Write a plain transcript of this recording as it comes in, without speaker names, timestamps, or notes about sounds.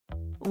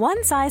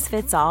One size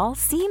fits all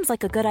seems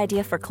like a good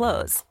idea for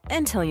clothes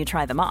until you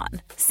try them on.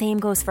 Same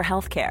goes for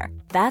healthcare.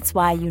 That's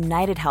why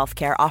United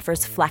Healthcare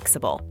offers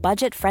flexible,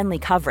 budget-friendly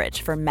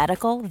coverage for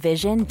medical,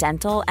 vision,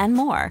 dental, and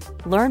more.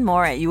 Learn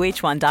more at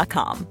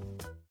uh1.com.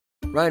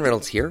 Ryan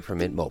Reynolds here from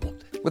Mint Mobile.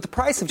 With the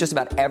price of just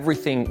about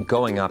everything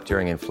going up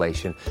during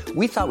inflation,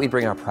 we thought we'd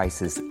bring our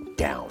prices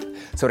down.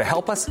 So to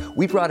help us,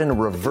 we brought in a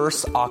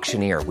reverse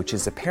auctioneer, which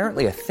is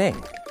apparently a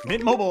thing.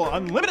 Mint Mobile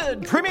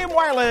Unlimited Premium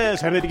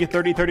Wireless. How to get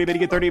 30, 30, bit to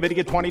get 30, bit to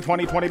get 20,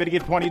 20, 20, bit to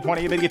get 20,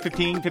 20, bit to get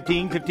 15,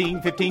 15,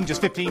 15, 15,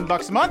 just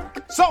 $15 a month?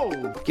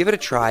 Sold! Give it a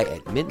try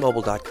at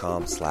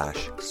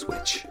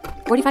mintmobile.com/switch.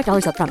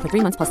 $45 up front for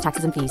 3 months plus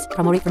taxes and fees.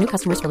 Promo rate for new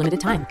customers for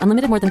limited time.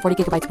 Unlimited more than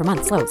 40 gigabytes per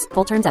month. Slows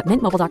full terms at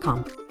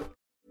mintmobile.com.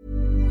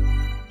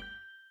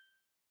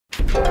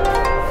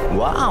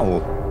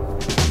 Wow.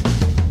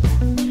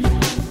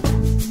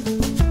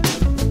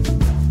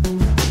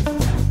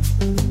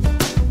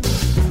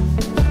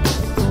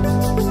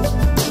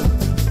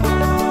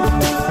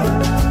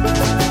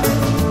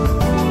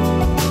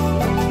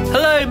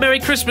 Hello, Merry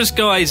Christmas,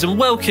 guys, and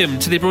welcome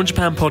to the Abroad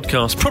Japan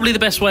podcast. Probably the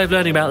best way of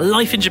learning about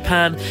life in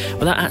Japan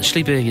without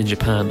actually being in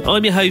Japan.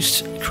 I'm your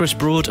host, Chris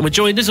Broad, and we're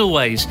joined, as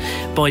always,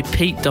 by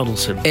Pete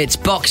Donaldson. It's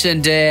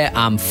Boxing Day.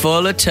 I'm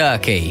full of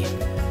turkey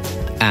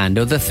and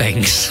other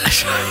things.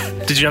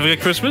 Did you have a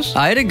good Christmas?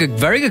 I had a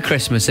very good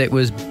Christmas. It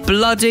was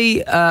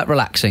bloody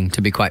relaxing,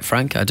 to be quite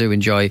frank. I do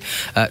enjoy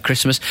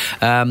Christmas.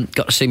 Got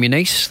to see my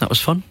niece. That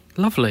was fun.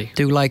 Lovely.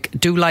 Do like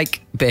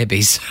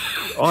babies.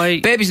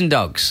 Babies and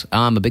dogs.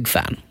 I'm a big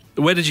fan.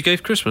 Where did you go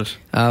for Christmas?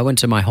 I went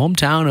to my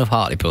hometown of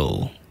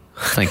Hartlepool.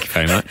 Thank you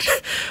very much.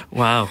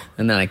 Wow.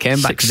 And then I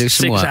came back to do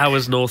some work. 6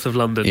 hours north of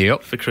London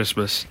for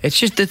Christmas. It's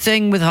just the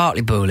thing with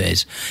Hartlepool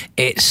is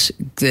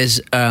there's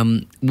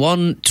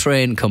one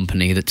train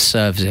company that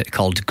serves it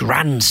called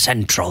Grand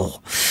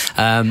Central.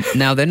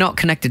 Now, they're not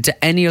connected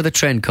to any other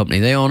train company.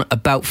 They own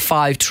about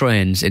 5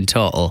 trains in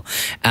total,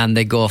 and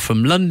they go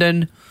from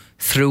London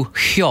through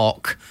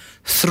York,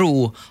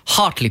 through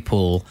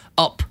Hartlepool,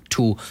 up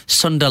to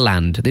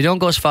Sunderland. They don't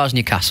go as far as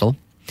Newcastle.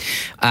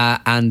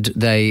 And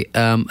they're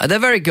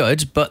very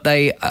good, but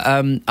they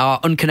are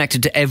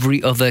unconnected to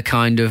every other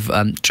kind of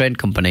train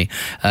company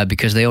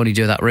because they only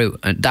do that route,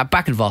 and that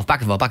back and forth.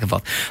 But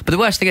the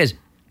worst thing is,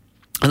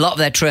 a lot of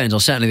their trains,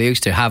 or certainly they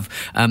used to, have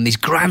these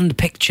grand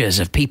pictures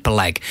of people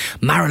like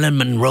Marilyn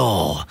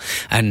Monroe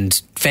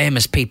and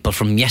famous people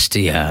from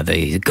yesteryear,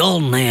 the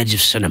golden age of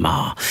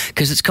cinema,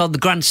 because it's called the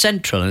Grand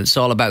Central, and it's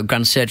all about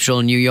Grand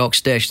Central, New York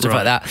Station, stuff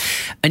like that.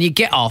 And you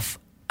get off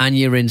and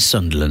you're in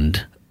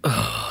Sunderland.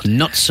 Oh,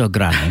 not so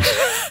grand.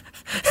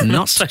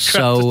 Not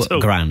so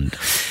grand.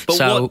 But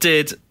what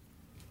did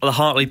the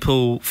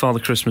Hartlepool Father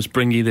Christmas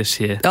bring you this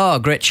year? Oh,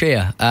 great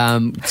cheer.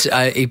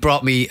 He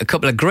brought me a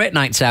couple of great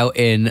nights out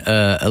in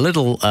a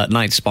little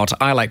night spot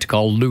I like to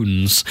call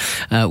Loons,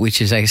 which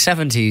is a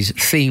 70s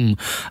theme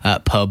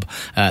pub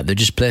that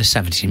just plays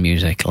 70s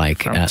music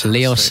like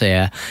Leo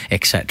Sayer,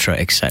 etc.,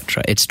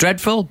 etc. It's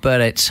dreadful, but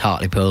it's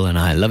Hartlepool and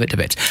I love it to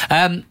bits.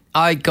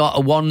 I got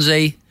a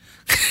onesie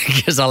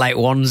because I like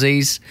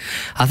onesies.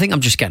 I think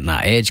I'm just getting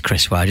that age,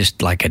 Chris, where I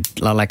just like a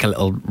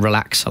little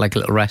relax, I like a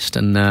little rest,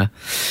 and I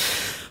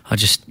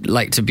just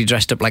like to be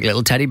dressed up like a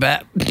little teddy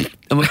bear.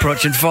 I'm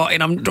approaching 40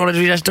 and I'm trying to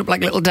be dressed up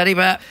like a little teddy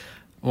bear.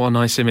 What a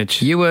nice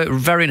image. You were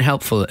very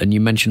unhelpful, and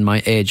you mentioned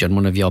my age on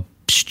one of your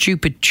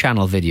stupid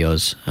channel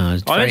videos. I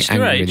was very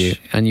angry with you,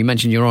 and you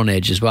mentioned your own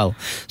age as well.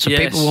 So yes.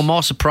 People were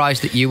more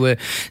surprised that you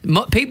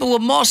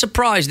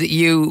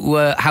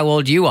were how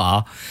old you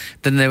are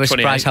than they were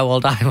 28. surprised how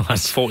old I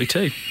was.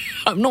 42.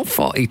 I'm not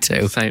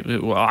 42.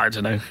 Well, I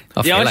don't know.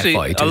 I feel like 42 a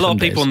lot of some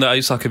people days. on the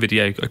Osaka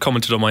video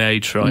commented on my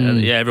age, right?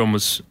 And everyone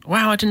was,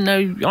 wow, I didn't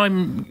know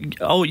I'm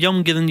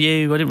younger than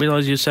you. I didn't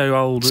realise you're so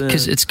old.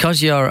 It's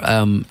because you're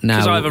now.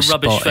 Because I have a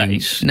rubbish sporting,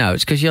 face. No,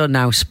 it's because you're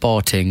now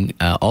sporting.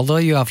 Although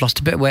you have lost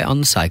a bit of weight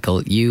on the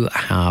cycle, you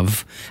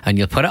have, and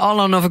you'll put it all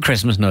on over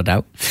Christmas, no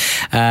doubt.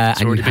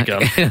 It's already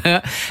begun.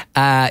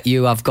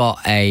 You have got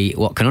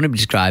what can only be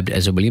described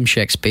as a William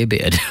Shakespeare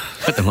beard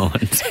at the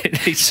moment.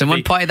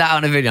 Someone pointed that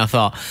out in a video. I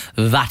thought,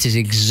 that is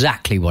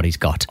exactly what he's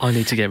got. I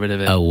need to get rid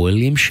of it. A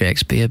William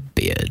Shakespeare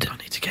beard. I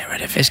need to get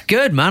rid of it. It's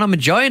good, man. I'm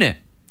enjoying it.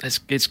 It's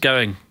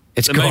going.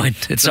 It's going.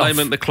 It's the off.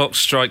 moment the clock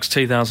strikes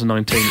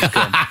 2019, it's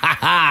gone.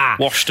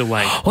 Washed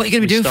away. What are you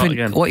going to be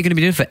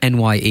doing for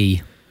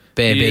NYE,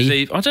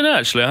 baby? I don't know,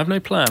 actually. I have no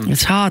plan.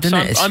 It's hard, isn't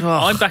it?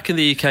 I'm back in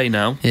the UK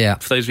now. Yeah.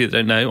 For those of you that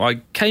don't know,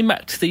 I came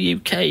back to the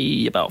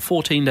UK about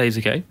 14 days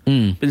ago.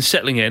 Been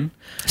settling in.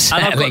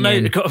 And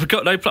I've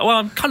got no plan. Well,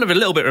 I'm kind of a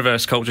little bit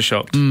reverse culture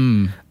shocked.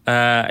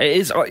 It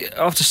is,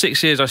 after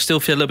 6 years, I still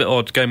feel a little bit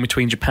odd going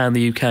between Japan and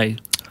the UK.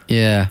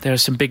 Yeah. There are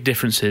some big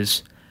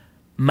differences.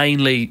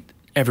 Mainly,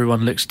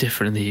 everyone looks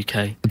different in the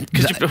UK.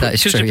 That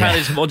is true, Japan yeah.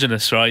 is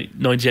homogenous, right?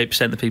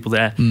 98% of the people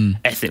there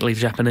ethnically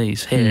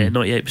Japanese. Here,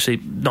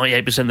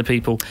 98% of the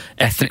people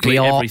ethnically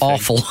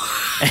awful.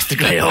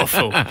 Ethnically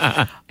awful.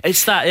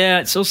 It's that, yeah.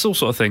 It's all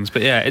sort of things,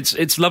 but yeah,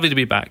 it's lovely to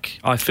be back.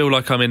 I feel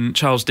like I'm in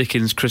Charles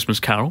Dickens' Christmas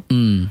Carol.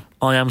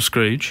 I am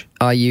Scrooge.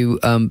 Are you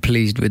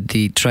pleased with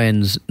the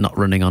trains not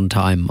running on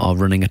time or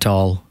running at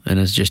all, and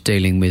us just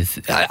dealing with?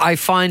 I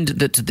find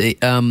that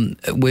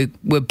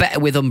we're better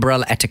with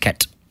umbrella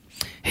etiquette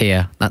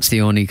here. That's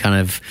the only kind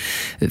of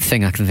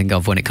thing I can think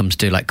of when it comes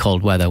to like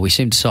cold weather. We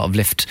seem to sort of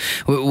lift.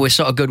 We're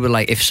sort of good with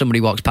like if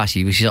somebody walks past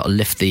you, we sort of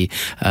lift the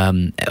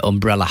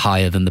umbrella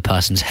higher than the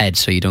person's head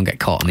so you don't get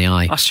caught in the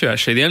eye. That's true,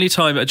 actually. The only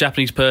time a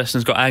Japanese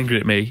person's got angry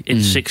at me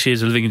in 6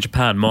 years of living in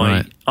Japan,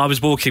 I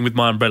was walking with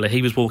my umbrella,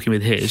 he was walking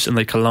with his, and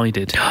they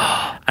collided.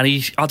 And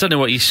I don't know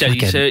what he said.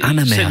 Like he said anime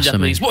in or Japanese,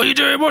 something. "What are you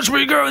doing? Watch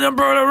me go with the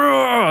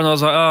umbrella!" And I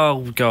was like,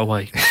 "Oh, go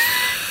away."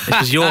 It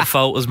was your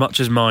fault as much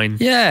as mine.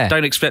 Yeah.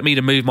 Don't expect me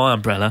to move my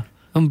umbrella.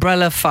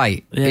 Umbrella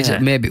fight. Yeah. Is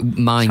it maybe,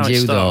 mind That's how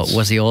it you though, starts.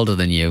 was he older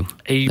than you?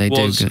 He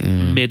was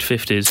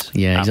mid-50s.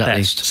 Yeah, at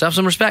exactly. best. Just have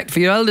some respect for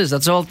your elders,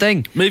 that's the whole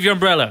thing. Move your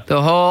umbrella.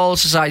 The whole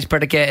society's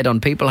predicated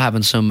on people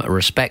having some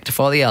respect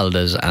for the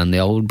elders and the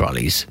old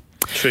brollies.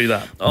 True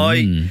that.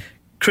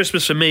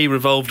 Christmas for me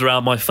revolved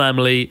around my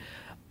family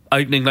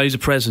opening loads of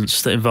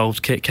presents that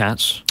involved Kit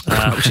Kats,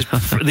 which is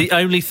the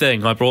only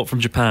thing I brought from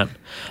Japan.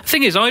 The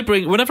thing is,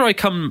 whenever I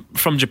come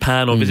from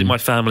Japan or visit my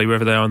family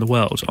wherever they are in the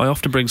world, I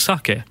often bring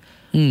sake.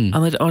 And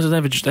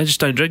they just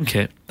don't drink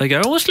it. They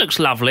go, "Oh, this looks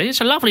lovely. It's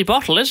a lovely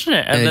bottle, isn't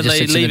it?" And then just they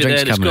sits in the leave it there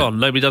drinks and it's cabinet. gone.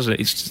 Nobody does it.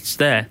 It's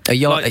there.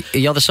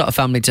 You're the sort of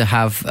family to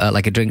have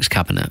like a drinks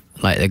cabinet,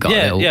 like they got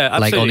Yeah, little, yeah, like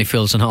absolutely. only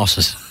Fields and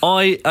Horses,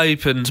 I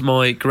opened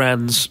my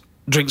grand's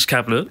drinks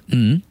cabinet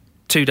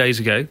 2 days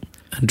ago.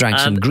 and drank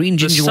some green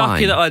ginger the sake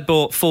wine. that I'd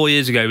bought 4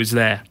 years ago was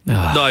there,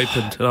 not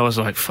opened, and I was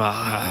like,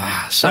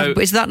 "Fuck!" So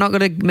Is that not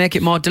going to make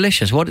it more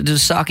delicious? What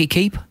does sake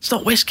keep? it's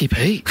not whiskey,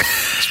 Pete.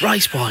 It's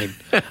rice wine.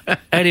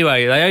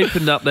 Anyway, they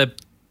opened up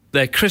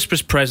their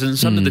Christmas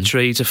presents under the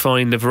tree to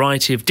find a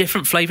variety of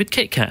different flavoured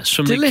Kit Kats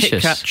from the Kit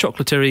Delicious. Kat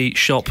chocolaterie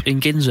shop in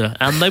Ginza,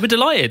 and they were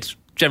delighted.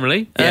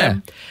 Generally, Yeah.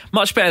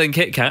 much better than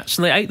Kit Kats,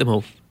 and they ate them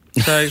all.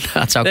 So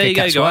That's how there Kit you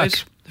Kats go, guys.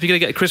 work. If you're going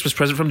to get a Christmas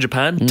present from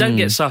Japan, don't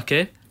get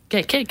sake,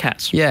 get Kit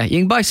Kats. Yeah, you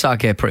can buy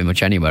sake pretty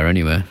much anywhere,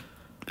 anyway.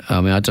 I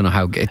mean, I don't know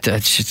how...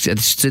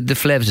 the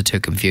flavours are too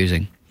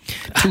confusing.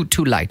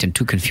 Too light and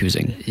too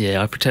confusing.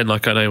 Yeah, I pretend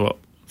like I know what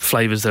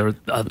flavours there are,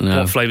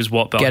 what flavours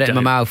what, but Get I it in my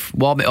don't. mouth.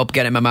 Warm it up,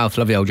 get it in my mouth.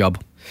 Lovely old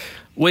job.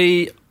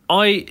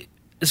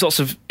 There's lots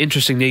of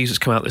interesting news that's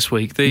come out this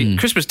week.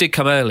 Christmas did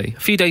come early. A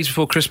few days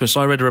before Christmas,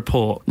 I read a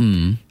report.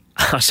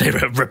 I say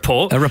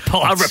report. A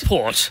report. A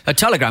report. A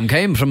telegram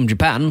came from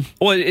Japan.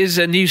 Well, it is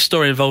a news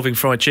story involving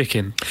fried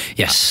chicken.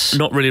 Yes.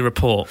 Not really a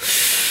report.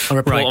 A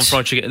report Right. on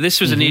fried chicken.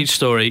 This was a news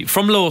story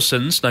from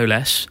Lawson's, no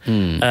less.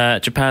 One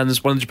of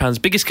Japan's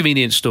biggest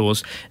convenience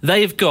stores.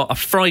 They have got a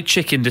fried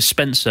chicken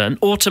dispenser, an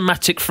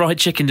automatic fried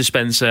chicken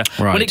dispenser.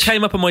 Right. When it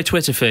came up on my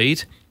Twitter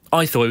feed,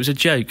 I thought it was a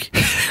joke,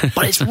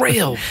 but it's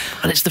real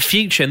and it's the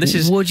future. And this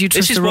is Would you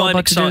trust this is a why I'm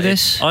robot to do excited.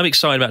 this? I'm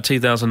excited about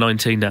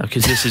 2019 now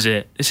because this is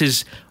it. This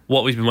is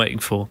what we've been waiting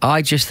for.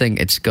 I just think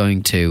it's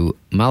going to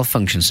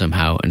malfunction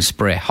somehow and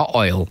spray hot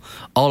oil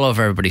all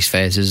over everybody's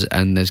faces,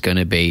 and there's going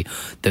to be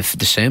the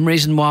same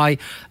reason why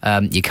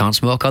you can't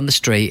smoke on the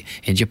street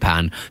in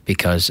Japan,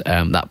 because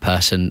that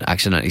person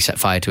accidentally set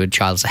fire to a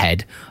child's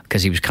head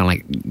because he was kind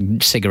of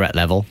like cigarette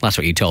level. That's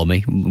what you told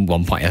me at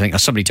one point, I think. Or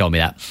somebody told me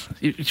that.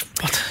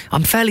 What?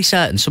 I'm fairly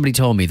certain somebody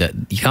told me that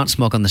you can't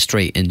smoke on the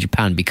street in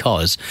Japan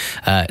because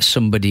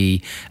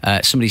somebody's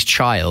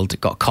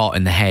child got caught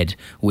in the head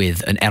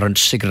with an errant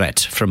cigarette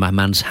from a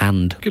man's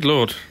hand. Good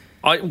Lord.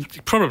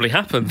 It probably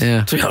happened,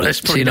 Yeah. to be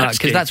honest. Probably So, Natsuki.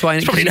 because that's why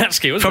It's probably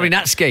Natsuki, wasn't probably it?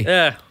 Natsuki.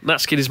 Yeah,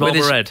 Natsuki and his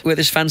Marlboro Red. With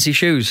his fancy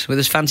shoes, with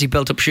his fancy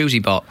built-up shoes he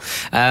bought.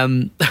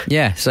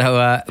 Yeah,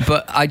 so,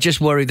 but I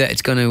just worry that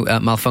it's going to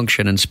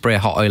malfunction and spray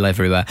hot oil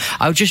everywhere.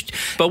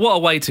 But what a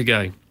way to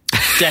go.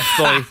 Death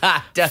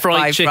by Death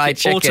by fried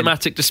chicken.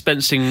 Automatic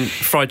dispensing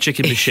fried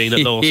chicken machine at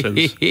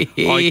Lawson's.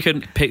 I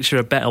couldn't picture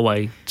a better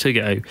way to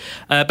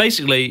go.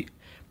 Basically,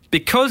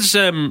 because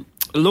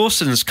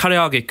Lawson's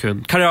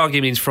kareage-kun,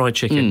 kareage means fried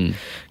chicken,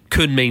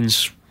 kun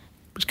means,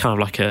 it's kind of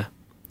like a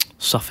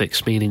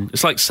suffix meaning,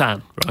 it's like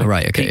san, right?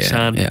 Right, okay, Pete yeah,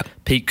 san, yeah.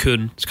 Pete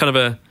kun. It's kind of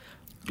a,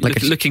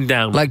 Like looking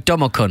down. like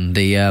Domokun,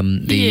 the Yeah.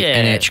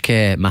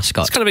 NHK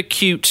mascot. It's kind of a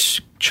cute,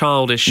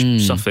 childish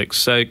suffix.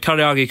 So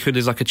kareage-kun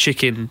is like a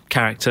chicken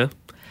character.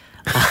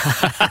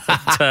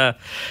 And,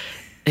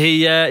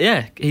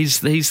 he's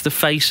the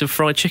face of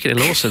fried chicken in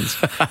Lawson's.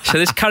 So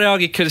this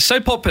kareage-kun is so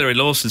popular in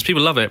Lawson's,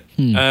 people love it,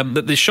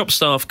 that the shop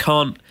staff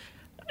don't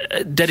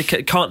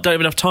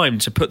have enough time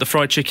to put the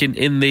fried chicken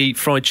in the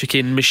fried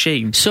chicken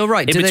machine. So,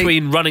 right, in do they-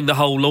 between running the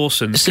whole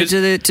Lawson's. So 'Cause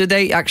do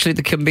they actually,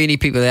 the convenience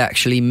people, they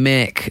actually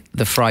make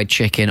the fried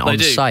chicken they on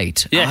do.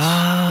 site? Yes.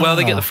 Well,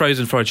 they get the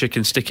frozen fried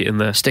chicken, stick it in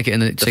the Stick it in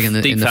the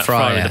deep fat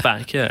fryer. in the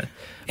back, yeah.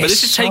 But It's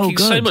this is so taking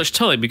so good. much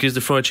time because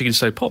the fried chicken's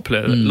so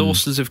popular that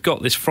Lawson's have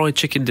got this fried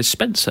chicken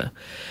dispenser.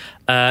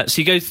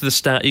 So you go to the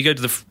stand, you go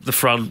to the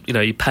front.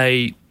 You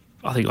pay,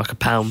 I think, like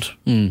 £1,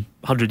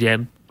 100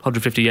 yen,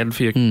 150 yen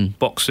for your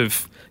box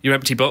of your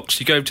empty box.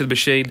 You go to the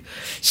machine,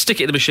 stick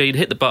it in the machine,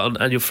 hit the button,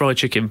 and your fried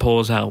chicken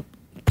pours out.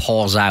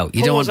 Pours out.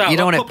 You don't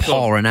want it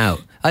pouring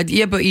out.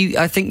 Yeah, but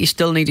I think you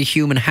still need a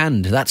human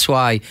hand. That's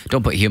why,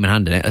 don't put a human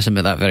hand in it, let's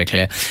make that very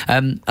clear.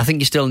 I think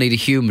you still need a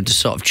human to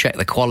sort of check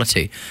the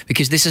quality,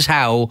 because this is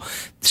how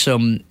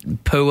some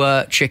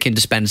poor chicken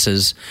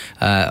dispensers,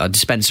 or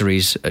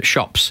dispensaries at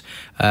shops,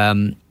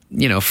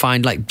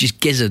 find like just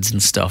gizzards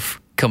and stuff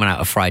coming out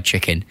of fried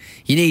chicken.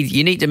 You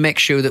need to make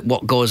sure that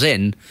what goes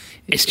in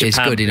is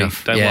good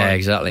enough. Don't worry.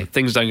 Exactly.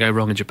 Things don't go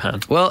wrong in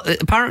Japan. Well,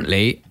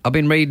 apparently, I've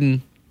been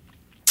reading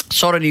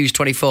Sora News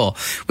 24.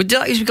 It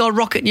used to be called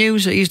Rocket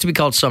News. It used to be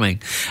called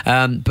something.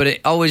 But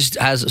it always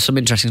has some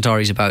interesting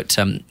stories about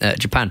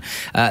Japan.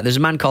 There's a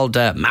man called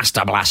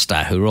Master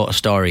Blaster who wrote a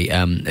story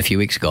a few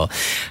weeks ago.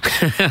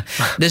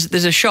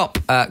 There's a shop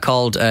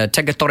called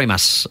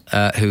Tegatorimas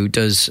who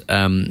does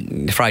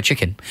fried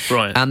chicken.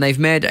 Right. And they've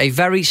made a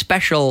very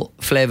special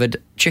flavoured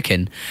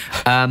chicken.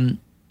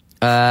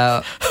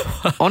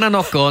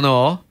 Onanoko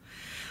no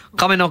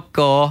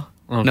Kamenoko.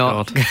 Oh, no,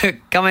 God.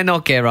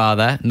 Kamenoke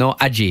rather. No,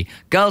 aji.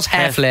 Girl's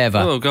hair flavour.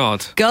 Oh,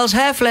 God. Girl's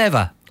hair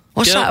flavour.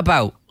 What's that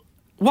about?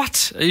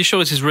 What? Are you sure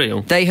this is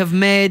real? They have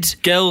made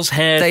girls'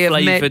 hair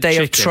flavoured chicken. They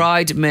have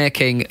tried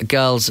making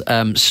girls'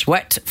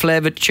 sweat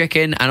flavoured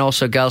chicken and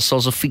also girls'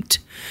 soles of feet.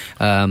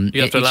 You have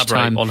to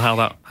elaborate on how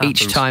that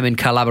happens. Each time in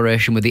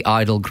collaboration with the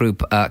idol group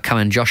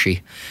Kamen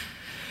Joshi.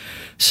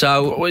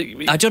 So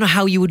I don't know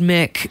how you would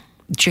make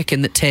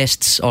chicken that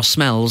tastes or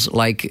smells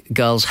like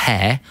girls'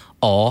 hair,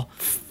 or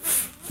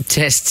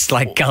tastes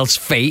like girls'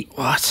 feet.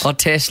 What? Or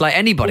tastes like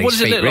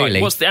anybody's feet, really.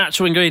 Like? What's the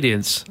actual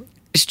ingredients?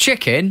 It's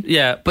chicken.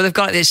 Yeah. But they've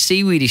got this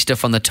seaweedy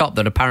stuff on the top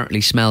that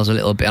apparently smells a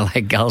little bit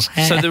like girls'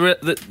 hair. So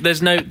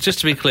there's no, just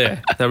to be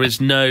clear, there is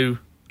no...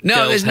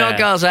 No, there's no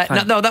girls' hair.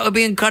 No, that would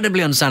be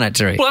incredibly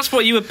unsanitary. Well, that's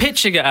what you were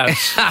pitching at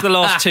us for the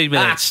last 2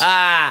 minutes.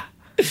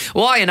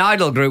 Why an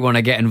idol group want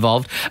to get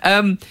involved?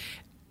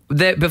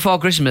 Before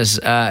Christmas,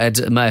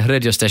 at my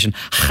radio station,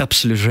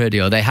 Absolute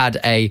Radio, they had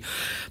a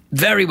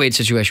very weird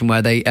situation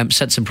where they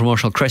sent some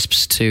promotional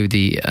crisps to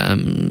the...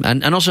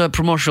 and also a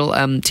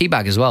promotional tea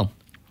bag as well.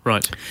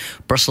 Right.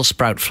 Brussels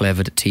sprout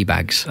flavoured tea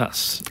bags.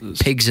 That's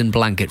pigs in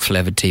blanket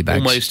flavoured tea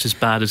bags. Almost as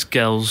bad as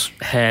girls'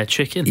 hair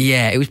chicken.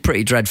 Yeah, it was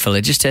pretty dreadful.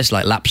 It just tasted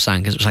like lapsang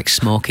because it was like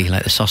smoky,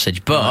 like the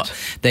sausage. But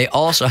they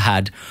also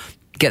had,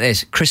 get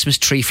this, Christmas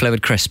tree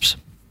flavoured crisps.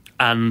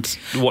 And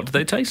what did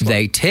they taste like?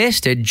 They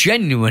tasted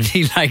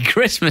genuinely like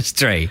Christmas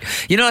tree.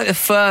 You know, like the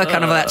fir,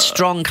 kind of that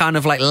strong kind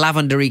of like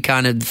lavendery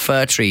kind of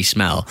fir tree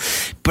smell.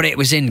 But it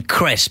was in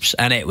crisps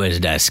and it was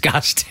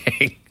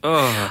disgusting.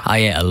 I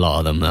ate a lot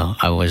of them though.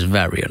 I was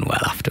very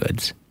unwell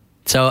afterwards.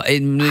 So,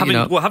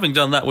 having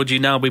done that, would you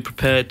now be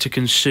prepared to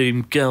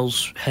consume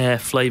girls' hair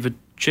flavoured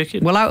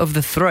chicken? Well, out of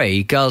the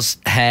three, girls'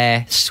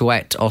 hair,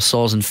 sweat, or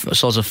sores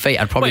of feet,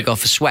 I'd probably go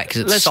for sweat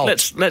because it's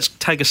salt. Let's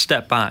take a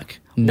step back.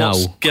 No.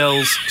 What's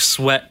girls'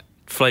 sweat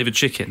flavoured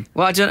chicken?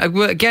 Well, I don't.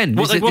 Again,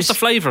 what's the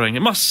flavouring? It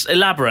must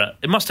elaborate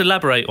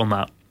on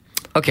that.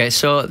 Okay,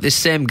 so this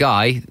same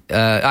guy,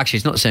 actually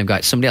it's not the same guy,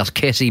 it's somebody else,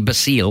 Casey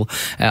Basile,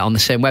 on the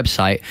same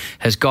website,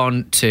 has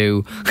gone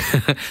to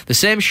the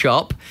same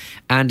shop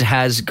and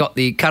has got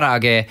the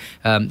karaage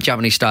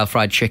Japanese-style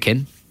fried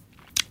chicken,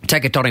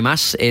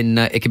 Tegatorimas in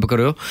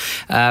Ikebukuro.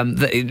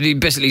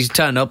 He's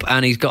turned up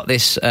and he's got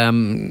this,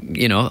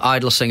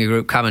 idol singer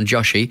group, Kamen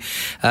Joshi,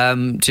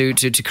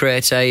 to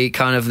create a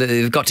kind of...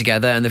 They've got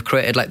together and they've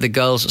created like the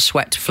girls'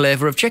 sweat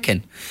flavour of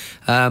chicken.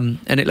 And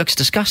it looks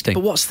disgusting.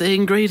 But what's the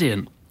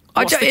ingredient?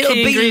 It'll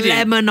be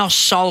lemon or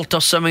salt or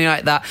something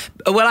like that.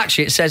 Well,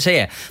 actually, it says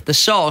here, the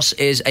sauce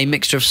is a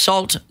mixture of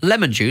salt,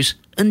 lemon juice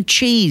and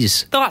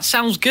cheese. That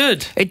sounds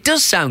good. It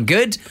does sound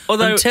good,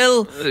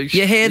 until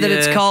you hear that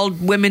it's called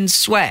women's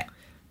sweat.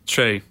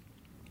 True.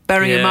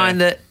 Bearing in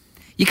mind that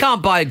you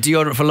can't buy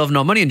deodorant for love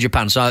nor money in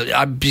Japan, so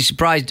I'd be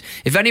surprised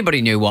if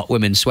anybody knew what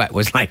women's sweat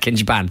was like in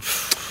Japan.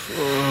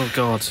 Oh,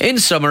 God. In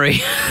summary,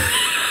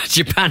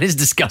 Japan is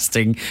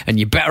disgusting and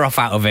you're better off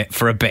out of it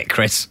for a bit,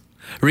 Chris.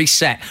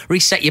 Reset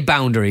your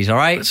boundaries, all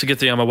right? It's a good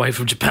thing I'm away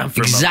from Japan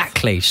for a month.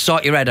 Exactly.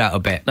 Sort your head out a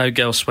bit. No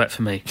girl sweat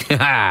for me.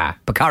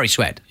 Pocari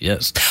Sweat,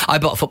 yes. I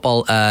bought a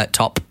football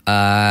top,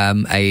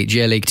 a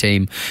J-League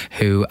team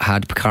who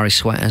had Pocari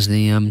Sweat as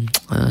the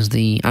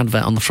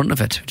advert on the front of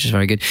it, which is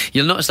very good.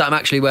 You'll notice that I'm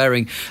actually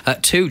wearing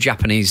two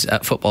Japanese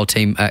football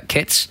team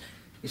kits.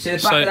 You see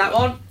the back of that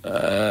one?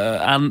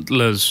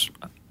 Antlers.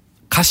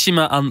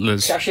 Kashima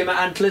Antlers. Kashima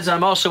Antlers.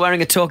 I'm also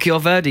wearing a Tokyo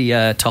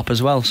Verdy top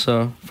as well,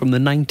 so from the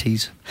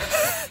 90s.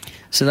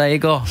 So there you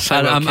go. So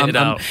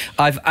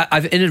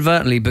I've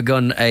inadvertently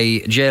begun a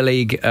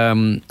J-League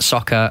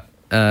soccer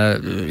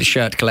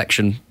shirt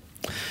collection.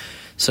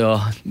 So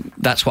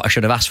that's what I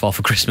should have asked for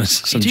Christmas.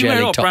 Some J-League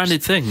J-League tops. Do you wear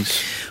branded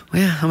things?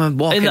 Well, yeah, I'm a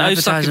walking in the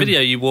advertising. Osaka video,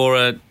 you wore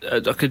a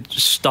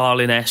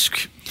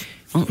Stalin-esque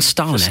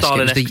Stalin-esque.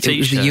 Stalin-esque It was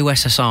the t-shirt.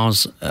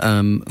 USSR's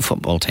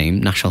football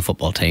team, national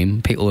football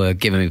team. People were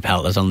giving me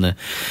pelters on the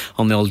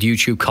old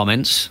YouTube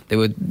comments. They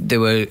were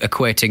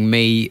equating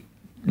me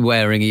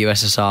wearing a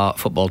USSR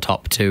football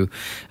top to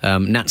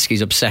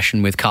Natski's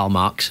obsession with Karl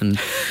Marx, and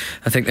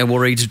I think they're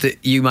worried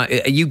that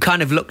you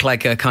kind of look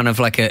like a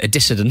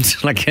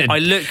dissident, like a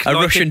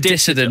Russian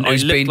dissident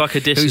who's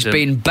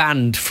been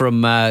banned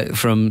from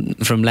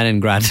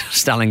Leningrad,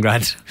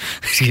 Stalingrad,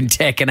 who's been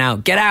taken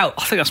out. Get out!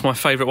 I think that's my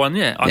favourite one.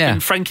 Yeah, I've been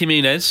Frankie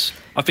Muniz.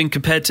 I've been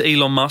compared to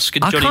Elon Musk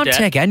and Johnny Depp. I can't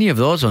take any of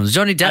those ones.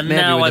 Johnny Depp, and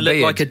maybe now with I the look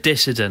beard. like a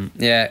dissident.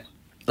 Yeah.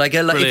 Like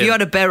if you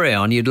had a beret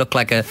on, you'd look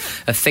like a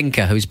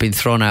thinker who's been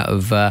thrown out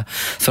of the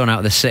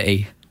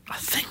city. I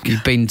think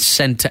you've been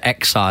sent to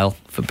exile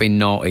for being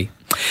naughty.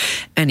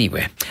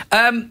 Anyway,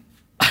 I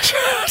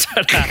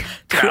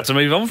have to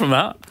move on from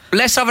that.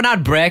 Let's have an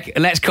ad break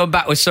and let's come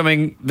back with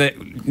something that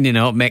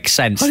makes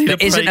sense.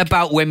 That isn't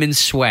about women's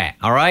sweat.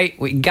 All right,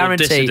 we can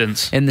guarantee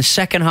in the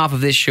second half of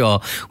this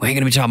show we're going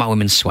to be talking about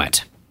women's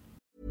sweat.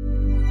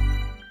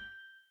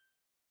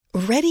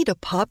 Ready to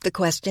pop the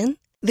question?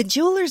 The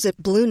jewelers at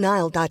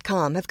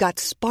BlueNile.com have got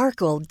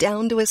sparkle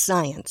down to a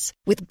science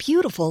with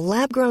beautiful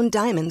lab-grown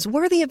diamonds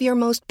worthy of your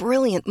most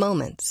brilliant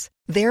moments.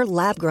 Their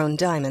lab-grown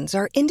diamonds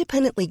are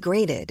independently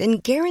graded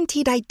and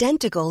guaranteed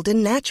identical to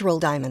natural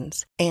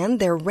diamonds, and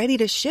they're ready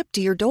to ship to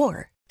your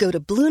door. Go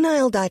to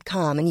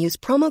BlueNile.com and use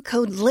promo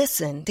code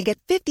LISTEN to get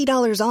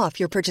 $50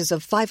 off your purchase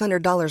of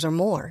 $500 or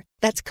more.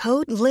 That's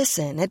code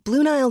LISTEN at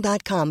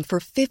BlueNile.com for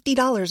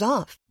 $50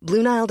 off.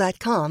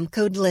 BlueNile.com,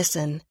 code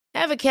LISTEN.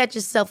 Ever catch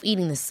yourself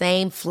eating the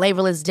same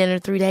flavorless dinner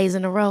 3 days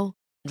in a row?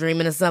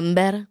 Dreaming of something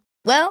better?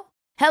 Well,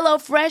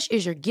 HelloFresh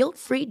is your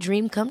guilt-free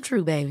dream come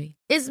true, baby.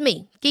 It's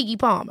me, Keke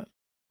Palmer.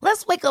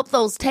 Let's wake up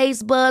those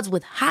taste buds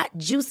with hot,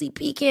 juicy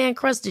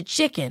pecan-crusted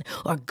chicken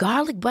or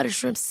garlic butter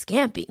shrimp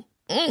scampi.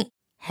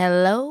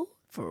 Hello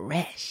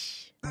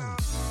Fresh.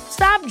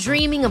 Stop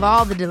dreaming of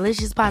all the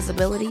delicious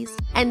possibilities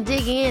and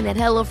dig in at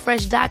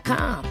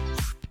HelloFresh.com.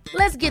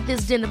 Let's get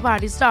this dinner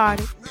party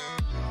started.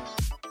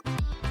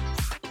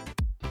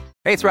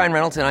 Hey, it's Ryan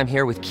Reynolds, and I'm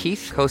here with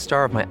Keith,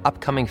 co-star of my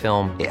upcoming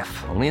film,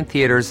 If, only in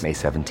theaters May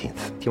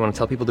 17th. Do you want to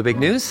tell people the big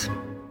news?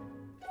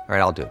 All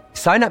right, I'll do it.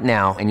 Sign up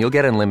now and you'll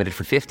get unlimited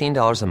for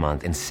 $15 a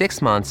month and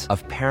 6 months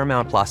of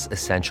Paramount Plus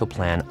Essential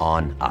Plan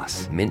on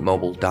us.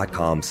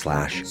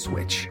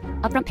 MintMobile.com/switch.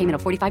 Upfront payment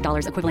of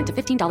 $45 equivalent to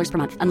 $15 per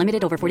month.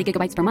 Unlimited over 40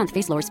 gigabytes per month.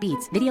 Face lower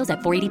speeds. Videos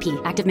at 480p.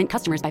 Active Mint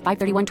customers by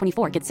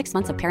 531.24 get 6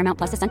 months of Paramount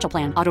Plus Essential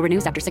Plan. Auto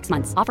renews after 6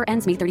 months. Offer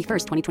ends May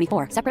 31st,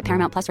 2024. Separate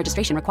Paramount Plus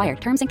registration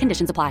required. Terms and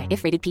conditions apply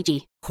if rated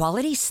PG.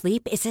 Quality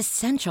sleep is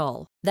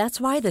essential.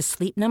 That's why the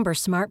Sleep Number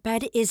Smart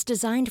Bed is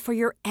designed for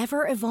your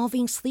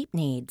ever-evolving sleep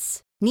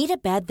needs. Need a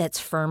bed that's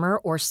firmer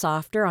or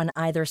softer on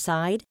either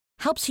side?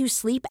 Helps you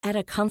sleep at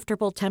a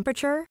comfortable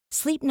temperature?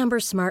 Sleep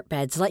Number Smart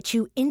Beds let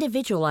you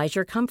individualize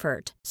your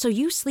comfort, so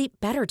you sleep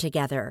better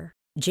together.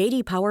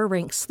 J.D. Power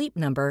ranks Sleep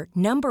Number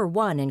number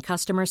 1 in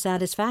customer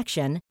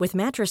satisfaction with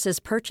mattresses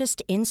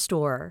purchased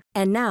in-store.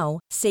 And now,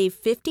 save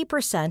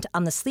 50%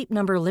 on the Sleep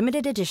Number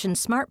Limited Edition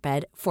Smart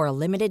Bed for a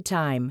limited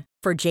time.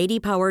 For J.D.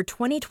 Power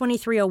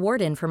 2023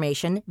 award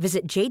information,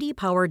 visit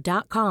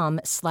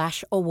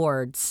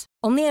jdpower.com/awards.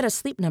 Only at a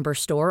Sleep Number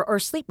store or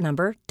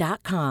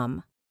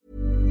sleepnumber.com.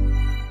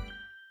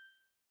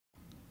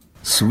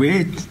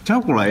 Sweet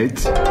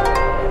chocolate.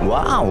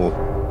 Wow.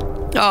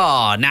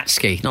 Oh,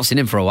 Natski. Not seen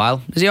him for a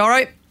while. Is he all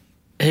right?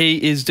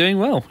 He is doing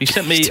well. He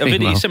sent me a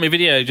video. He sent me a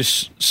video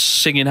just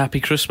singing "Happy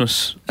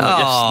Christmas"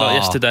 like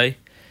yesterday.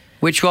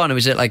 Which one?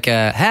 Was it like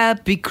a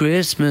Happy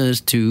Christmas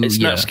to It's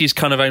you? Natski's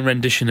kind of own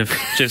rendition of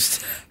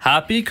just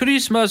Happy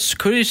Christmas,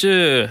 Chris.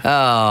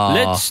 Oh.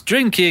 Let's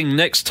drinking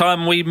next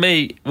time we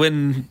meet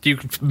when you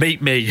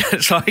meet me.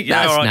 It's like, yeah,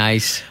 That's all right.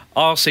 nice.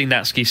 I'll see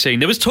Natski soon.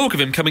 There was talk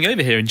of him coming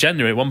over here in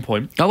January at one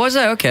point. Oh, was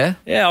it? Okay.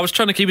 Yeah, I was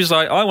trying to keep. He was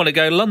like, I want to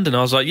go to London. I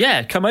was like,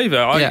 yeah, come over.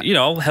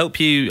 I'll help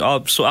you.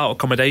 I'll sort out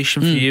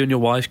accommodation for you and your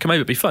wife. Come over,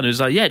 it'd be fun. He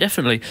was like, yeah,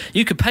 definitely.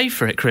 You could pay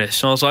for it,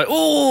 Chris. And I was like,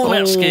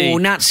 Natski.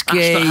 Natski,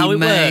 that's not how it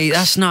mate. works.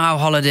 That's not how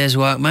holidays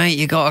work, mate.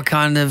 You got to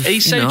kind of.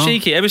 He's so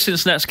cheeky. Ever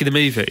since Natski the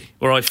movie,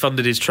 where I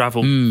funded his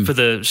travel for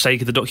the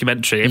sake of the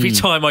documentary, every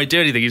time I do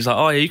anything, he's like,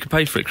 oh, yeah, you can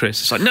pay for it,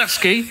 Chris. It's like,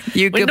 Natski,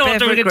 we're not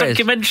doing a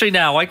documentary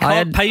now. I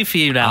can't pay for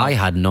you now. I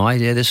had no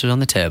idea this was on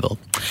the table.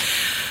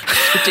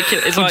 It's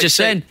ridiculous. It's like just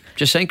saying,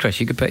 Chris.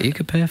 You could pay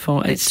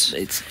for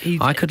it.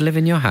 I could live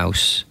in your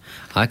house.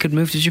 I could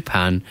move to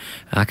Japan.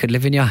 I could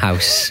live in your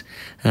house,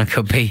 and I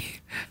could be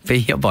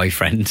your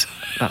boyfriend.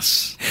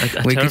 That's we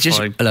terrifying. could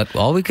just look.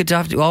 All we'd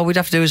have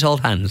to do is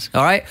hold hands.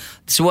 All right.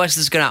 It's the worst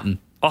that's going to happen.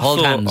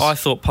 Hold hands. I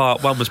thought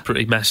part 1 was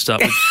pretty messed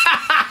up with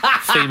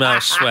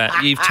female sweat.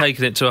 You've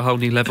taken it to a whole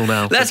new level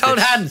now. Let's hold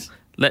hands.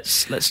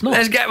 Let's not.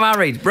 Let's get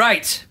married.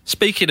 Right.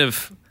 Speaking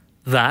of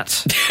that,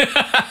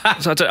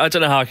 so I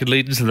don't know how I could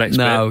lead into the next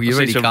bit. No, you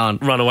really to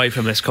can't run away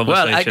from this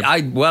conversation.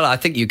 I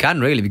think you can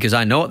really, because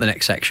I know what the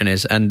next section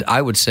is, and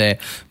I would say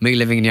me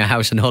living in your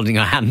house and holding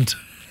your hand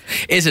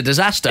is a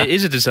disaster. It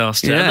is a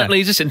disaster. Yeah. And that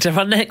leads us into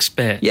our next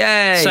bit.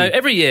 Yay! So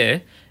every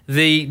year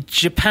the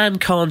Japan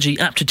Kanji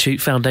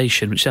Aptitude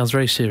Foundation, which sounds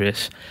very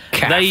serious,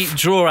 they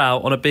draw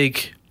out on a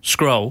big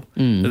scroll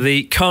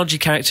the kanji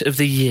character of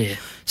the year.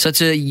 So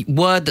it's a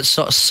word that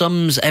sort of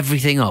sums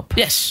everything up.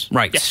 Yes.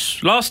 Right.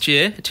 Yes. Last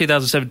year,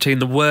 2017,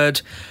 the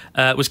word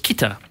was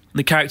kita.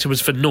 The character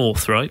was for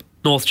North, right?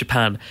 North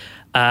Japan.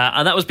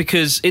 And that was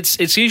because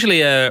it's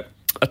usually a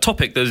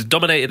topic that has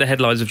dominated the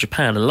headlines of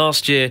Japan. And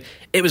last year,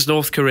 it was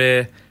North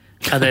Korea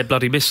and their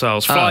bloody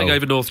missiles flying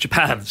over North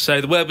Japan.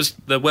 So the word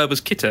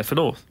was kita for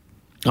North.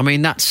 I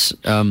mean, that's...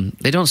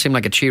 they don't seem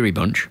like a cheery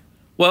bunch.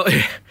 Well,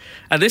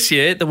 and this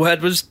year, the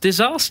word was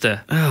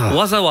disaster.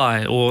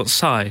 Wazawai, or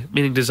sai,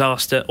 meaning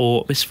disaster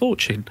or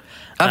misfortune.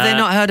 Have they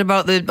not heard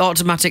about the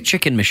automatic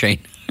chicken machine?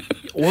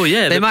 Well,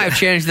 yeah. They might have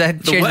changed their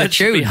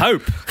tune. We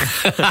hope.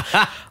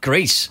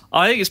 Greece.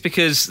 I think it's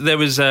because there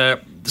was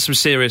some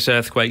serious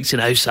earthquakes in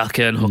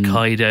Osaka and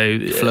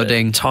Hokkaido.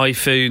 Flooding.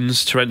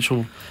 Typhoons,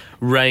 torrential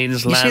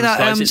rains,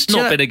 landslides. It's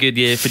not been a good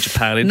year for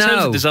Japan. In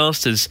terms of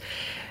disasters...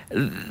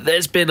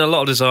 There's been a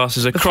lot of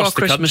disasters across the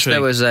Christmas, country.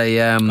 There was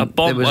a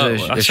bomb. There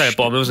was I say a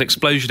bomb. There was an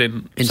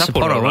explosion in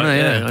Sapporo, right?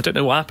 Yeah. I don't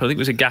know what happened. I think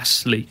it was a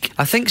gas leak.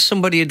 I think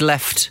somebody had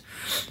left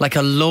like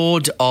a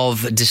load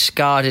of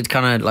discarded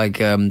kind of like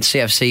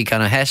CFC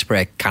kind of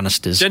hairspray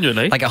canisters.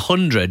 Genuinely, like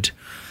 100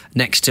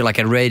 next to like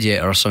a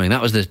radiator or something.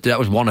 That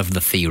was one of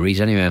the theories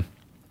anyway.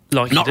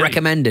 Like not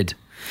recommended.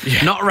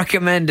 Yeah. Not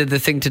recommended the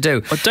thing to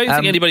do. I don't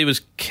think anybody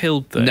was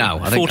killed though. No,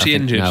 I think 40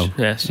 injured. No.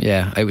 Yes.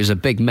 Yeah, it was a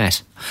big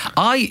mess.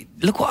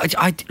 Look,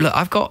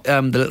 I've got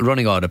the little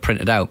running order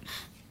printed out.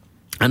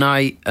 And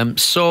I am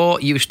so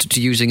used to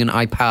using an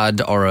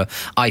iPad or an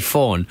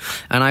iPhone,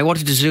 and I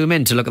wanted to zoom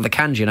in to look at the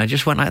kanji, and I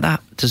just went like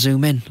that to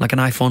zoom in, like an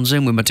iPhone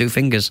zoom with my two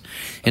fingers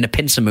in a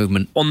pincer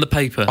movement. On the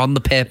paper? On the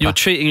paper. You're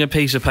treating a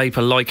piece of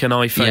paper like an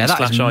iPhone / iPad. Yeah,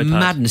 that is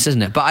madness,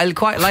 isn't it? But I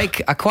quite like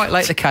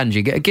the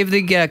kanji. Give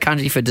the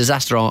kanji for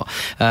disaster or,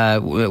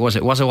 was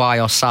it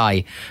Wazawai or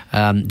Sai,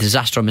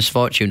 disaster or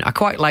misfortune. I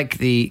quite like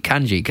the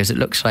kanji because it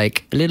looks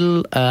like a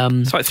little...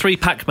 it's like 3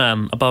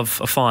 Pac-Man above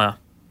a fire.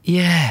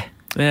 Yeah.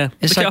 Yeah,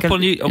 it's look like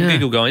it up on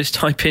Google, guys.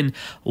 Type in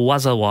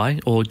Wazawai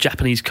or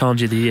Japanese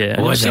kanji of the year.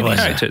 And you'll see the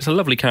character. It's a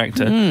lovely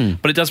character,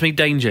 but it does mean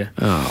danger.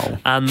 Oh,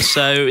 and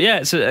so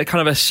yeah, it's a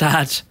kind of a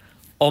sad,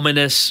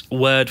 ominous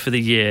word for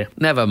the year.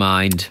 Never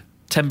mind.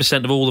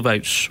 10% of all the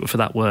votes were for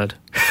that word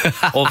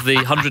of the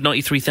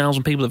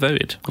 193,000 people that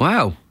voted.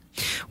 Wow.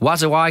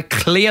 Wazawai,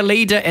 clear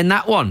leader in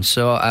that one.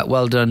 So,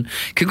 well done.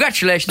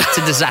 Congratulations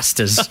to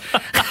disasters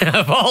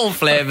of all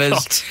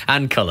flavours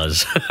and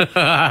colours. We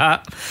got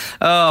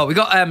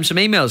some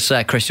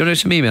emails, Chris. Do you want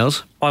to do some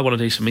emails? I want to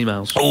do some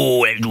emails. Oh,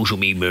 let's do some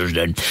emails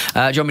then.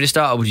 Do you want me to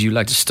start or would you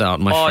like to start,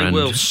 my friend? I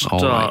will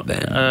start. All right,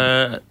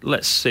 then.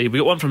 Let's see. We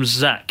got one from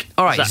Zach.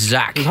 All right,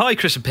 Zach. Hi,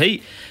 Chris and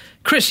Pete.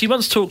 Chris, you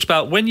once talked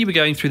about when you were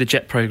going through the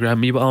JET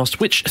programme, you were asked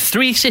which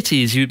 3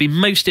 cities you would be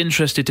most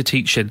interested to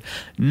teach in.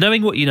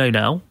 Knowing what you know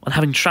now, and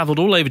having travelled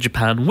all over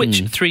Japan,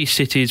 which 3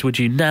 cities would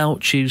you now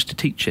choose to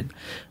teach in?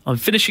 I'm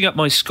finishing up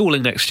my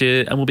schooling next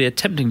year and will be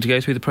attempting to go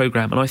through the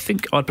programme, and I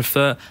think I'd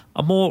prefer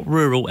a more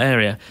rural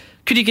area.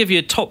 Could you give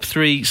your top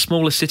 3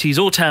 smaller cities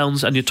or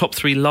towns and your top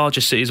 3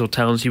 larger cities or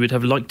towns you would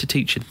have liked to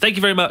teach in? Thank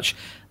you very much,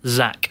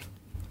 Zach.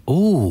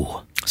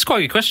 Ooh. It's quite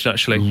a good question,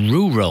 actually.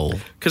 Rural.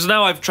 Because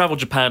now I've travelled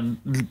Japan,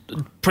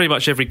 pretty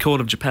much every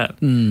corner of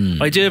Japan.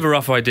 I do have a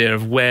rough idea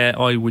of where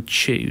I would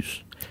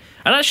choose.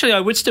 And actually, I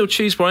would still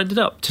choose where I ended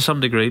up to some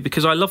degree,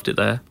 because I loved it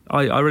there.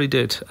 I really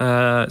did.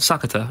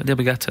 Sakata and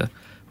Yamagata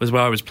was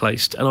where I was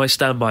placed, and I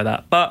stand by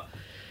that. But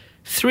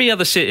 3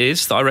 other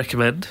cities that I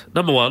recommend.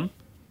 Number 1,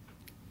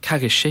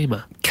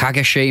 Kagoshima.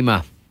 Kagoshima.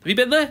 Have you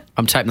been there?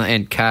 I'm typing that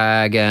in.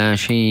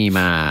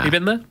 Kagoshima. Have you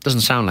been there?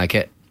 Doesn't sound like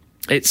it.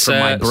 It's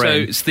so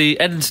it's the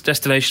end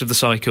destination of the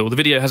cycle. The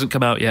video hasn't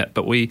come out yet,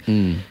 but we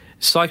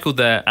cycled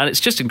there, and it's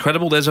just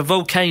incredible. There's a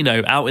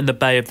volcano out in the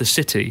bay of the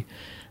city,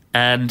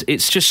 and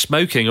it's just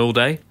smoking all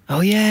day.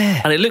 Oh,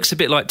 yeah. And it looks a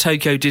bit like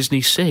Tokyo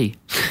Disney Sea,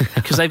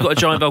 because they've got a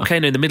giant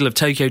volcano in the middle of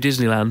Tokyo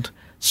Disneyland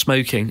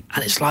smoking,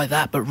 and it's like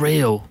that, but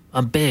real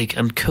and big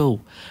and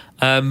cool.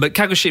 But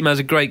Kagoshima has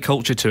a great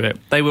culture to it.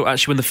 They were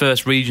actually one of the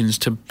first regions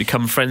to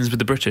become friends with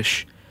the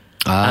British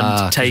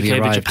and take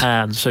over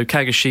Japan. So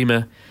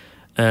Kagoshima...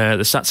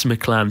 the Satsuma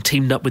clan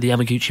teamed up with the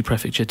Yamaguchi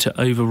prefecture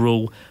to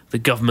overrule the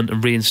government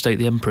and reinstate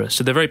the emperor.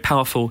 So they're a very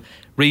powerful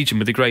region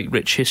with a great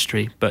rich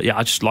history. But yeah,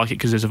 I just like it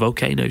because there's a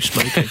volcano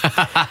smoking.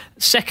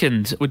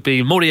 Second would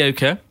be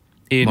Morioka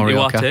in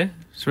Iwate.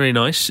 It's really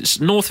nice. It's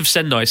north of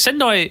Sendai.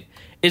 Sendai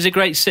is a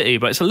great city,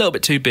 but it's a little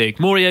bit too big.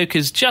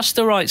 Morioka's just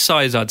the right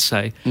size, I'd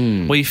say,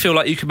 where you feel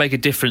like you can make a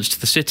difference to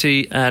the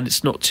city and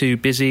it's not too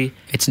busy.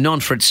 It's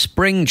known for its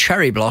spring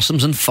cherry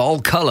blossoms and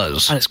fall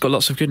colours. And it's got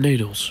lots of good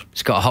noodles.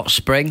 It's got a hot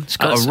spring. It's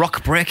got a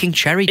rock-breaking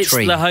cherry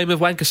tree. It's the home of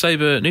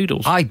Wankosoba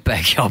noodles. I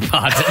beg your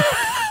pardon.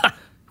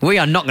 We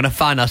are not going to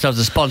find ourselves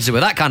a sponsor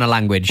with that kind of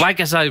language.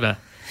 Wankosoba.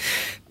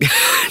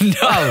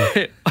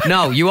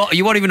 No, you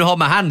won't even hold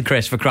my hand,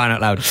 Chris, for crying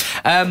out loud.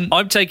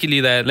 I'm taking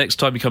you there next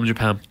time you come to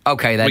Japan.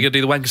 Okay, then. We're going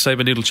to do the Wanker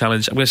Soba Noodle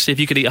Challenge. I'm going to see if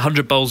you can eat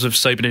 100 bowls of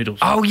soba noodles.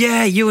 Oh,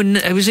 yeah,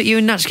 was it you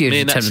and Natsuki?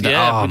 Me and Natsuki,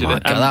 yeah, oh, we did my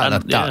it.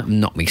 God, that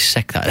knocked me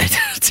sick, that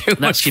did. Too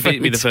much Natsuki food.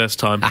 beat me the first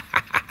time,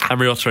 and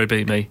Ryotaro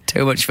beat me.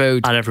 Too much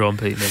food. And everyone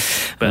beat me.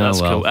 But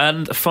that's cool.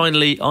 And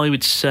finally, I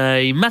would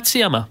say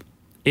Matsuyama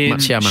in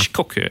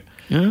Shikoku.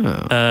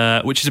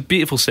 Which is a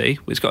beautiful city.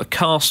 It's got a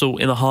castle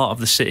in the heart of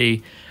the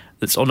city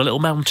that's on a little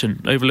mountain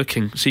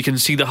overlooking, so you can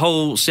see the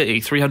whole city,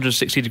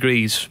 360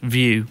 degrees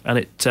view, and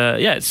it's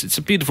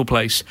a beautiful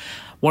place.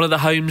 One of the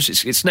homes,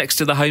 it's next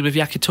to the home of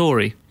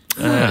yakitori,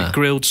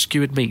 grilled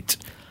skewered meat.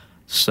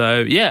 So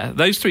yeah,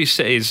 those three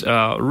cities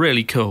are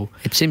really cool.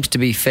 It seems to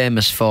be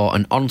famous for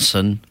an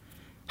onsen,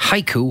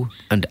 haiku,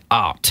 and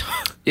art.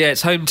 Yeah,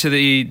 it's home to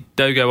the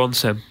Dogo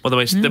Onsen, one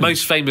of the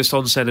most famous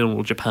onsen in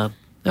all Japan.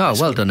 Oh,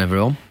 well done,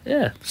 everyone.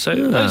 Yeah,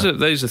 so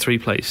those are three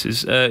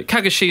places.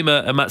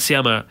 Kagoshima and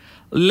Matsuyama,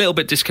 a little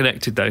bit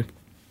disconnected, though,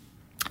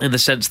 in the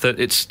sense that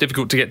it's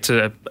difficult to get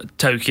to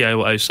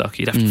Tokyo or Osaka.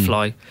 You'd have to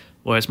fly,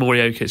 whereas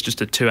Morioka is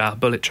just a 2-hour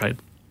bullet train.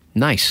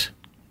 Nice.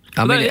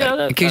 I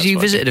mean, because you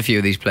visited a few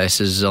of these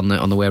places on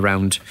the way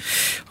around,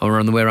 or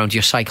on the way around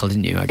your cycle,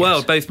 didn't you, I guess?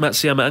 Well, both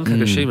Matsuyama and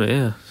Kagoshima,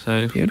 yeah.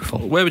 So beautiful.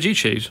 Where would you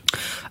choose?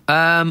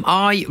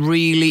 I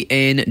really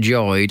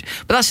enjoyed,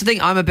 but that's the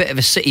thing, I'm a bit of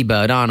a city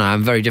bird, aren't I?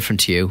 I'm very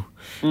different to you.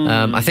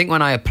 I think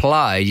when I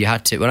applied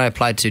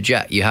to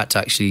JET, you had to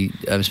actually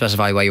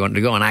specify where you wanted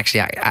to go, and I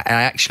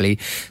actually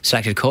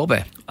selected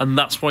Kobe. And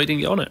that's why you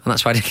didn't get on it. And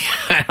that's why I didn't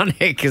get on it,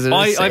 because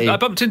I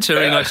bumped into a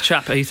really nice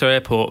chap at Heathrow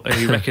Airport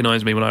who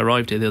recognised me when I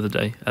arrived here the other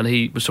day, and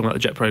he was talking about the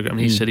JET programme,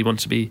 and he said he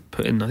wanted to be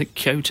put in, I think,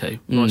 Kyoto.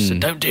 And I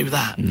said, don't do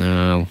that.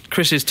 No.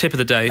 Chris's tip of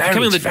the day, if you're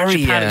coming on the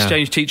Japan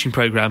Exchange teaching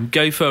programme,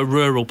 go for a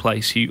rural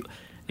place. You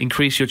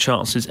increase your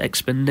chances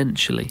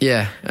exponentially.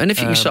 Yeah, and if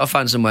you can sort of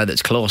find somewhere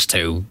that's close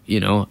to,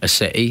 a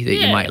city that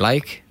you might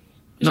like,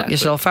 knock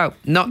yourself out.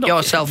 Knock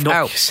yourself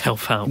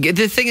out.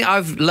 The thing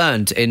I've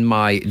learned in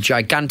my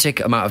gigantic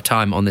amount of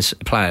time on this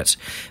planet,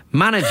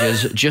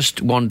 managers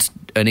just want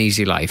an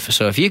easy life.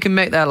 So if you can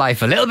make their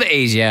life a little bit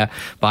easier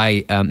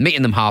by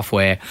meeting them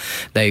halfway,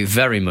 they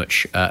very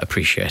much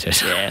appreciate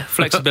it. Yeah,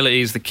 flexibility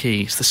is the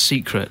key. It's the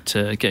secret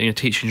to getting a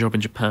teaching job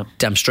in Japan.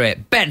 Damn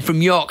straight. Ben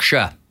from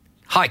Yorkshire.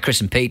 Hi,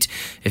 Chris and Pete.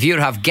 If you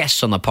would have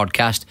guests on the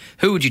podcast,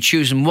 who would you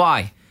choose and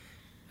why?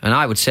 And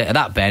I would say to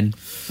that, Ben,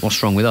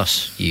 what's wrong with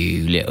us,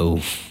 you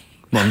little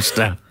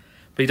monster?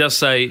 But he does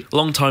say,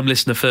 long-time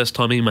listener,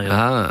 first-time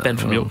email. Ben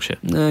from Yorkshire.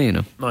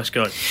 No, Nice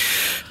guy.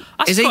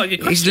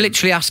 He's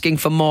literally asking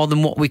for more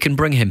than what we can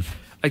bring him.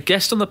 A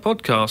guest on the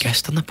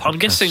podcast? I'm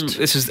guessing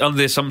this is under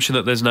the assumption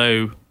that there's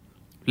no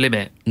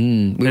limit.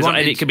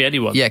 It could be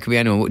anyone. Yeah, it could be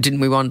anyone.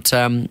 Didn't we want...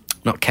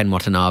 not Ken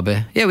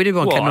Watanabe. Yeah, we did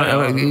want Ken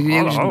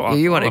Watanabe.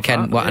 You wanted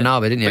Ken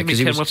Watanabe, didn't you?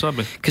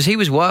 Because he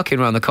was working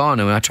around the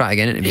corner when I tried to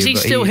get an interview. Is he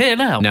still here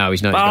now? No,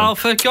 he's not. Oh,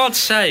 for God's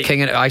sake.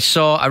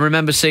 I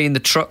remember seeing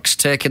the trucks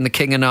taking the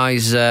King and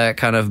I's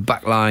kind of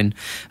backline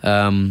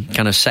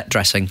kind of set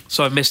dressing.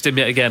 So I've missed him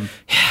yet again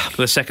for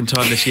the second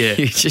time this year.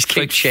 You just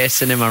keep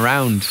chasing him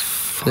around.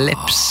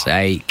 Flip's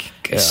sake.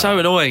 It's so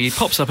annoying. He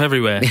pops up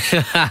everywhere.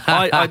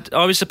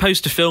 I was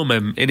supposed to film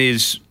him in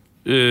his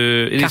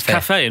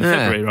cafe in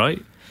February,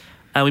 right?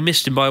 And we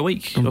missed him by a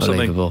week or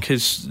something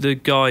because the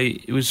guy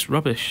was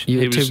rubbish.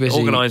 He was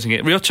organising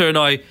it. Ryota and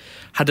I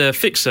had a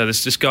fixer,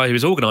 this guy who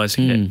was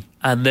organising it,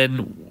 and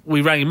then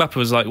we rang him up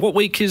and was like, what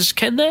week is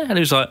Ken there? And he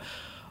was like,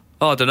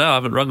 I don't know, I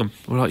haven't rung him.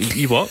 We're like,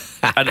 you what?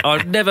 And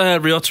I've never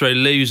heard Ryotaro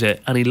lose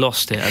it, and he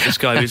lost it. And this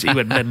guy, he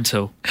went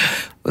mental.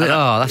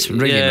 That's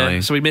really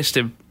annoying. So we missed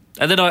him.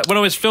 And then when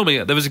I was filming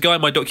it, there was a guy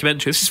in my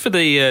documentary. This is for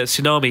the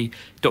tsunami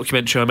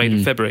documentary I made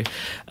in February.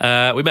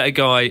 We met a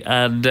guy,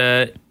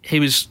 and he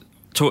was...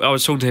 I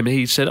was talking to him and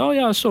he said, oh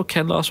yeah, I saw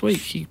Ken last week,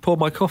 he poured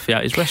my coffee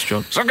out his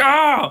restaurant. It's like,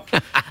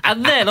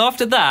 And then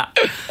after that,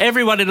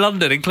 everyone in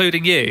London,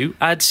 including you,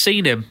 had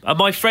seen him. And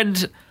my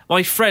friend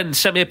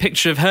sent me a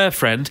picture of her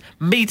friend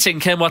meeting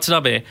Ken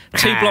Watanabe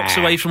 2 blocks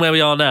away from where we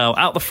are now,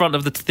 out the front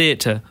of the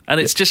theatre. And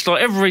it's just like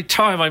every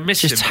time I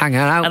miss him, just hanging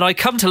out. And I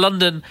come to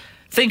London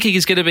thinking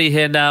he's going to be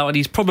here now, and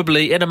he's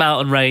probably in a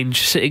mountain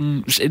range,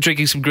 sitting,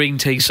 drinking some green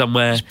tea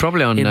somewhere. He's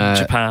probably in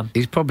Japan.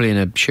 He's probably in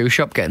a shoe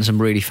shop getting some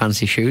really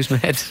fancy shoes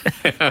made.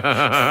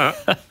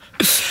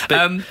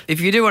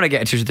 If you do want to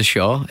get into the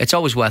show, it's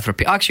always worth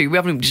repeating. Actually, we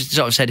haven't just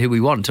sort of said who we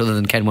want, other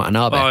than Ken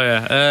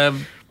Watanabe.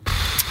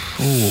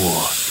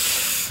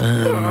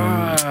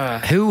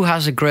 Who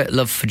has a great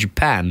love for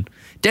Japan?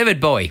 David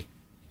Bowie.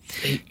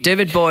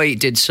 David Bowie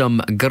did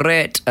some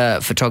great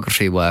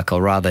photography work,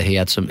 or rather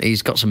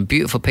he's got some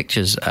beautiful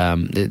pictures.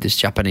 This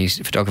Japanese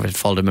photographer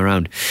followed him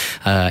around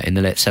in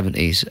the late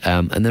 70s,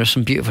 and there are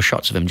some beautiful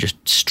shots of him just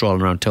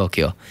strolling around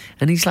Tokyo,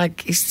 and he's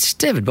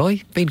David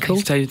Bowie, being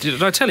cool.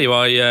 Did I tell you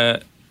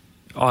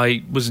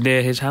I was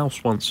near his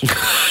house once?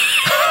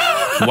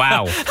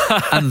 Wow.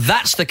 And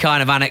that's the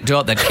kind of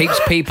anecdote that keeps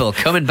people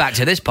coming back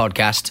to this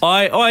podcast.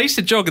 I used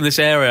to jog in this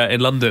area in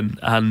London,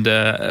 and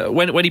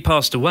when he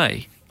passed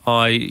away,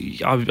 I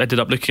ended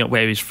up looking up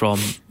where he's from,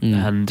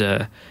 and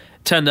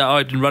turned out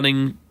I'd been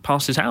running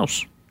past his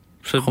house.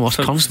 Almost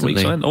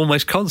constantly.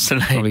 Almost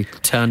constantly. Probably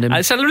turned him.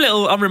 It's a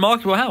little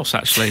unremarkable house,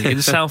 actually, in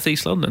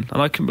southeast London,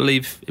 and I couldn't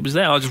believe it was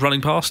there. I was just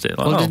running past it.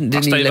 Like, well,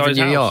 didn't he live in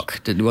New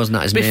York? Wasn't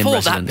that his main residence?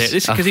 Before that bit,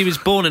 this is because he was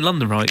born in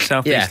London, right?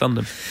 Southeast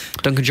London.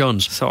 Duncan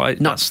Jones. So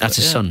that's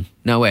his son.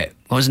 No, wait.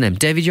 What was his name?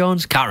 Davy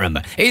Jones? Can't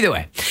remember. Either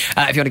way, if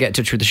you want to get in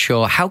touch with the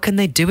show, how can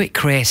they do it,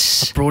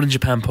 Chris? Abroad in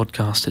Japan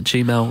podcast at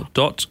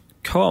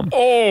gmail.com.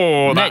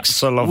 Oh, next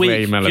that's a lovely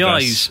week, email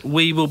address. Guys,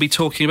 we will be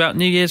talking about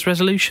New Year's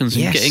resolutions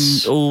and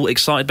getting all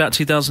excited about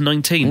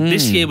 2019.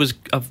 This year was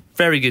a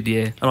very good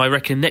year, and I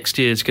reckon next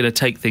year is going to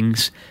take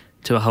things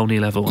to a whole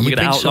new level. And we're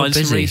going to outline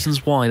some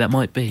reasons why that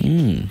might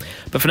be.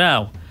 But for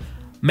now,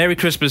 Merry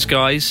Christmas,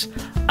 guys,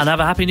 and have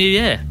a Happy New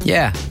Year.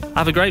 Yeah.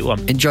 Have a great one.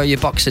 Enjoy your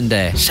Boxing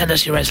Day. Send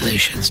us your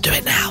resolutions. Do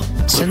it now.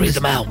 We'll read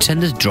them out.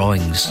 Send us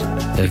drawings.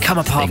 Become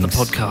a part of the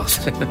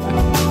podcast.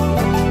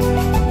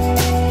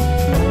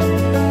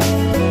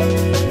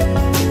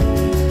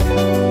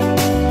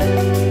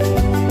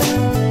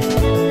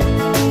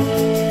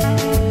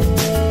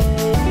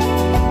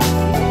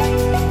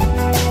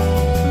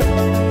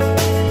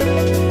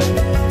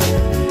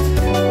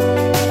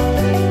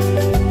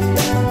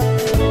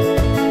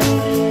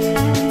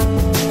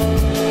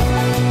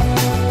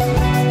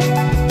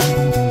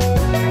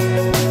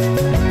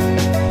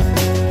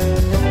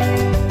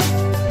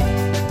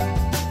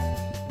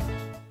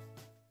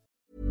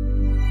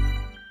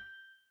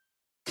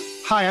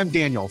 Hi, I'm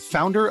Daniel,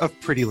 founder of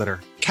Pretty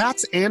Litter.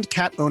 Cats and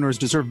cat owners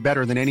deserve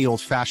better than any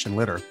old-fashioned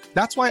litter.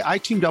 That's why I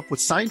teamed up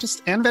with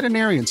scientists and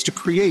veterinarians to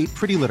create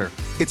Pretty Litter.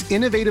 Its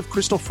innovative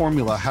crystal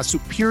formula has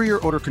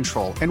superior odor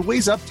control and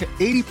weighs up to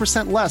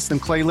 80% less than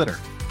clay litter.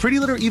 Pretty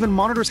Litter even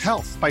monitors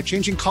health by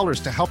changing colors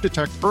to help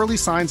detect early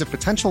signs of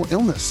potential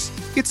illness.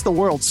 It's the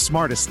world's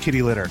smartest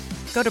kitty litter.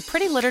 Go to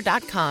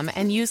prettylitter.com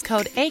and use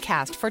code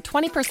ACAST for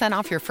 20%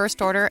 off your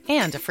first order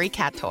and a free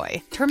cat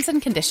toy. Terms and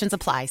conditions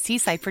apply. See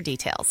site for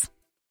details.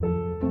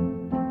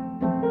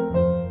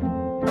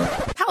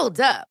 Hold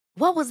up.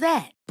 What was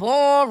that?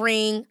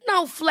 Boring.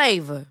 No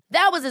flavor.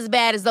 That was as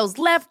bad as those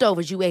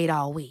leftovers you ate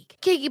all week.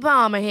 Keke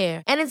Palmer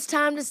here, and it's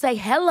time to say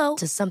hello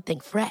to something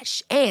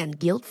fresh and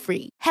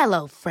guilt-free.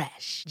 Hello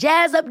Fresh.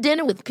 Jazz up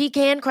dinner with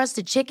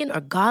pecan-crusted chicken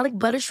or garlic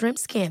butter shrimp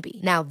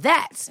scampi. Now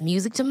that's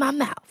music to my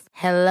mouth.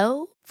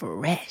 Hello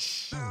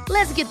Fresh.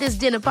 Let's get this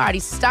dinner party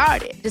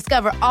started.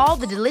 Discover all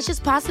the delicious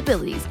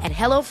possibilities at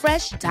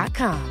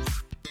HelloFresh.com.